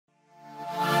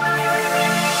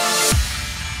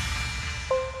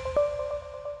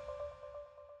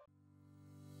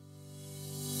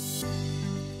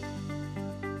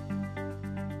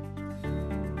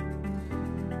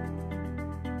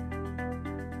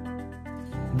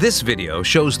This video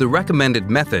shows the recommended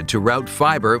method to route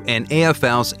fiber in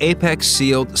AFL's Apex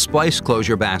sealed splice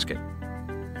closure basket.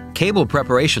 Cable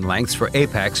preparation lengths for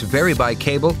Apex vary by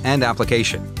cable and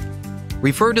application.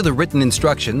 Refer to the written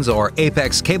instructions or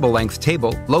Apex cable length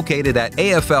table located at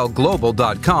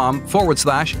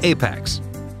aflglobal.com/Apex.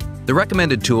 The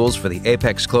recommended tools for the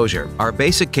Apex closure are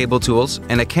basic cable tools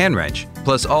and a can wrench,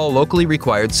 plus all locally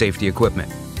required safety equipment.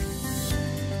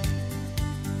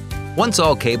 Once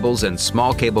all cables and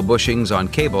small cable bushings on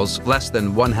cables less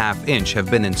than 1/2 inch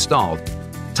have been installed,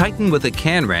 tighten with a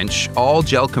can wrench all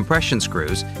gel compression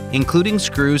screws, including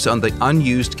screws on the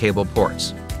unused cable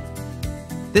ports.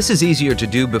 This is easier to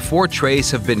do before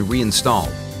trays have been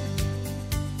reinstalled.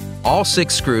 All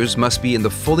 6 screws must be in the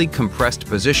fully compressed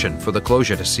position for the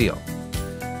closure to seal.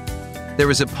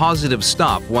 There is a positive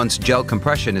stop once gel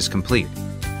compression is complete.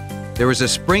 There is a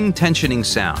spring tensioning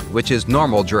sound, which is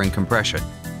normal during compression.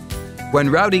 When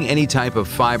routing any type of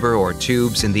fiber or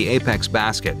tubes in the Apex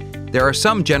basket, there are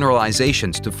some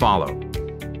generalizations to follow.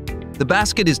 The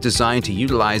basket is designed to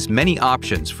utilize many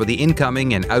options for the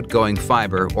incoming and outgoing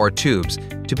fiber or tubes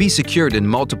to be secured in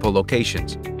multiple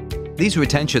locations. These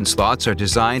retention slots are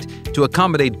designed to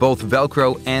accommodate both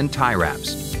Velcro and tie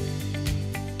wraps.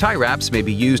 Tie wraps may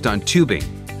be used on tubing,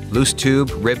 loose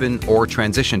tube, ribbon, or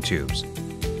transition tubes.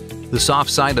 The soft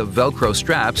side of Velcro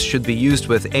straps should be used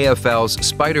with AFL's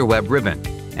spiderweb ribbon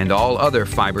and all other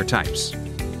fiber types.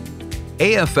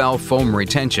 AFL foam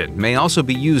retention may also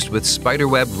be used with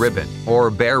spiderweb ribbon or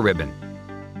bare ribbon.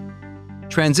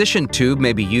 Transition tube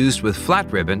may be used with flat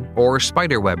ribbon or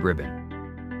spiderweb ribbon.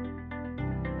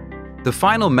 The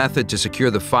final method to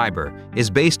secure the fiber is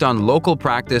based on local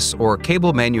practice or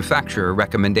cable manufacturer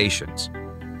recommendations.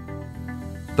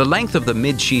 The length of the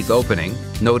mid-sheath opening,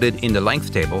 noted in the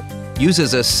length table,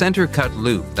 uses a center-cut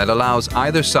loop that allows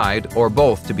either side or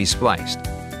both to be spliced.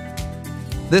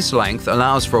 This length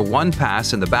allows for one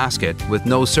pass in the basket with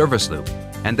no service loop,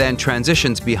 and then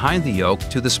transitions behind the yoke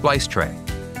to the splice tray.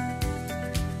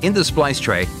 In the splice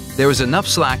tray, there is enough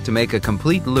slack to make a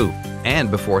complete loop and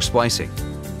before splicing.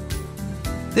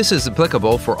 This is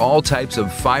applicable for all types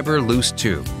of fiber loose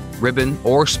tube, ribbon,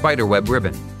 or spiderweb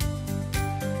ribbon.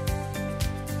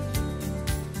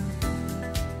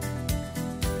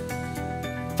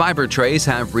 Fiber trays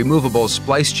have removable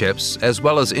splice chips as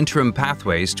well as interim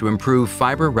pathways to improve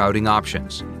fiber routing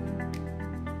options.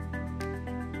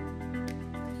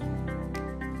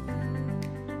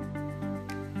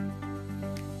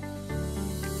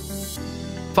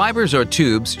 Fibers or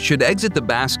tubes should exit the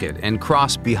basket and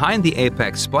cross behind the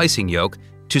Apex splicing yoke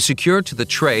to secure to the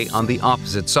tray on the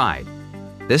opposite side.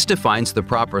 This defines the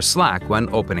proper slack when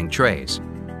opening trays.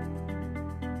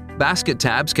 Basket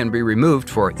tabs can be removed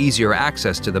for easier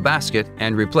access to the basket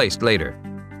and replaced later.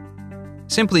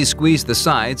 Simply squeeze the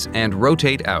sides and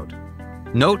rotate out.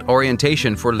 Note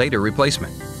orientation for later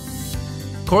replacement.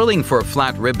 Coiling for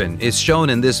flat ribbon is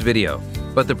shown in this video,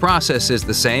 but the process is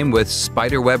the same with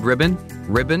spiderweb ribbon,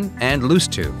 ribbon, and loose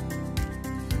tube.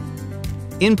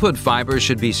 Input fibers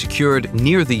should be secured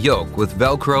near the yoke with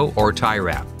Velcro or tie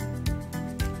wrap.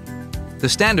 The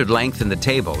standard length in the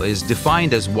table is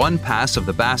defined as one pass of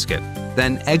the basket,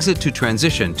 then exit to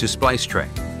transition to splice tray.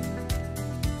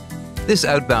 This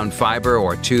outbound fiber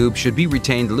or tube should be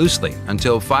retained loosely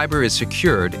until fiber is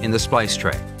secured in the splice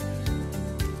tray.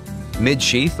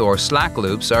 Mid-sheath or slack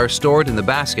loops are stored in the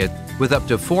basket with up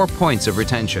to 4 points of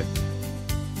retention.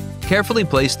 Carefully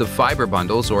place the fiber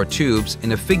bundles or tubes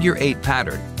in a figure 8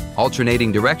 pattern,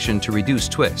 alternating direction to reduce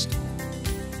twist.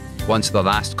 Once the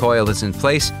last coil is in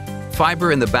place,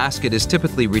 fiber in the basket is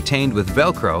typically retained with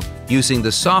Velcro using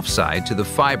the soft side to the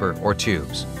fiber or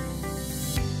tubes.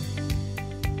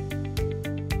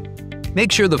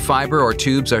 Make sure the fiber or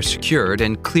tubes are secured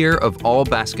and clear of all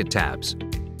basket tabs.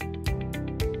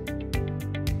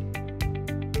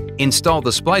 Install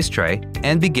the splice tray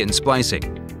and begin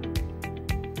splicing.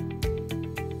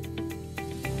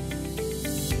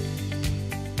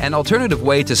 An alternative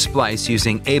way to splice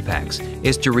using Apex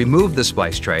is to remove the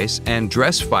splice trays and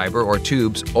dress fiber or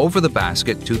tubes over the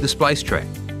basket to the splice tray.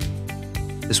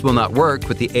 This will not work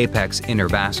with the Apex inner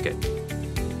basket.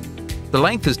 The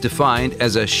length is defined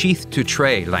as a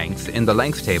sheath-to-tray length in the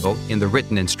length table in the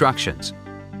written instructions.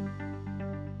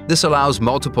 This allows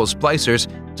multiple splicers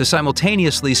to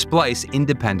simultaneously splice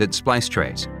independent splice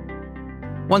trays.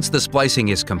 Once the splicing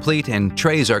is complete and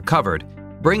trays are covered,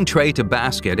 bring tray to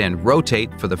basket and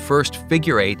rotate for the first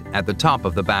figure 8 at the top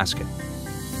of the basket.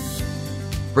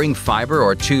 Bring fiber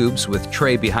or tubes with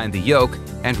tray behind the yoke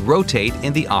and rotate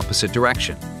in the opposite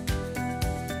direction.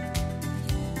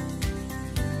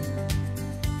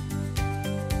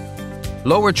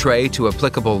 lower tray to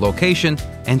applicable location,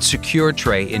 and secure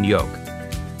tray in yoke.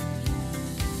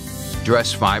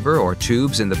 Dress fiber or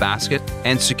tubes in the basket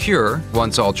and secure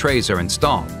once all trays are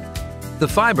installed. The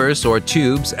fibers or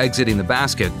tubes exiting the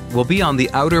basket will be on the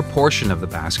outer portion of the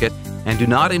basket and do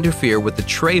not interfere with the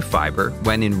tray fiber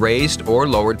when in raised or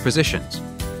lowered positions.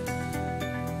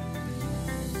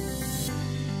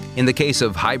 In the case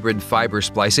of hybrid fiber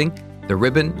splicing, the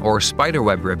ribbon or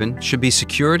spiderweb ribbon should be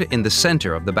secured in the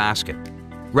center of the basket.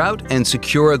 Route and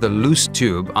secure the loose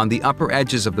tube on the upper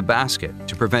edges of the basket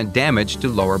to prevent damage to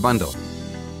lower bundle.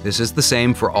 This is the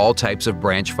same for all types of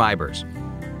branch fibers.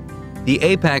 The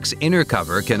apex inner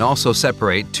cover can also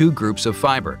separate two groups of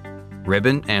fiber: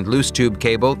 ribbon and loose tube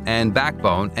cable and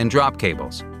backbone and drop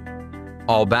cables.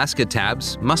 All basket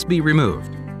tabs must be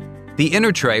removed. The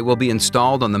inner tray will be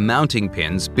installed on the mounting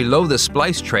pins below the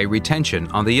splice tray retention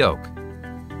on the yoke.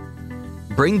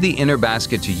 Bring the inner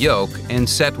basket to yoke and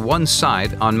set one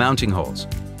side on mounting holes.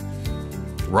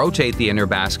 Rotate the inner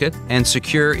basket and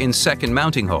secure in second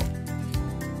mounting hole.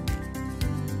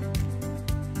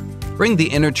 Bring the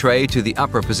inner tray to the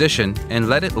upper position and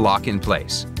let it lock in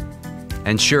place.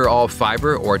 Ensure all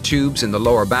fiber or tubes in the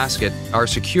lower basket are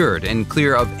secured and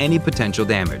clear of any potential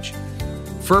damage.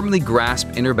 Firmly grasp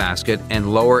inner basket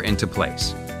and lower into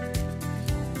place.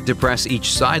 Depress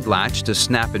each side latch to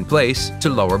snap in place to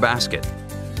lower basket.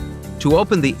 To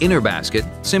open the inner basket,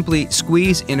 simply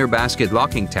squeeze inner basket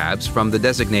locking tabs from the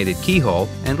designated keyhole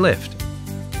and lift.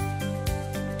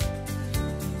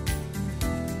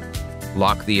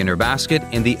 Lock the inner basket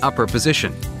in the upper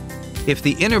position. If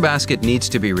the inner basket needs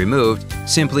to be removed,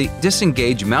 simply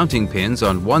disengage mounting pins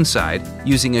on one side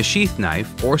using a sheath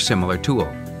knife or similar tool.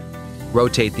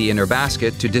 Rotate the inner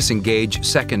basket to disengage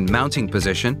second mounting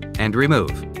position and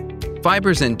remove.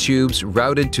 Fibers and tubes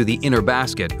routed to the inner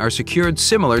basket are secured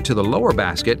similar to the lower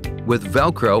basket with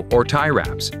Velcro or tie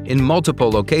wraps in multiple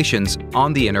locations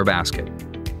on the inner basket.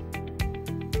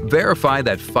 Verify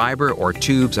that fiber or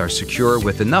tubes are secure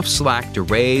with enough slack to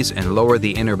raise and lower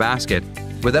the inner basket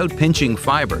without pinching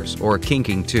fibers or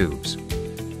kinking tubes.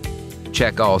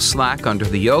 Check all slack under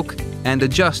the yoke and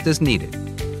adjust as needed.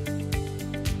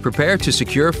 Prepare to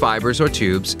secure fibers or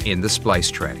tubes in the splice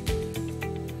tray.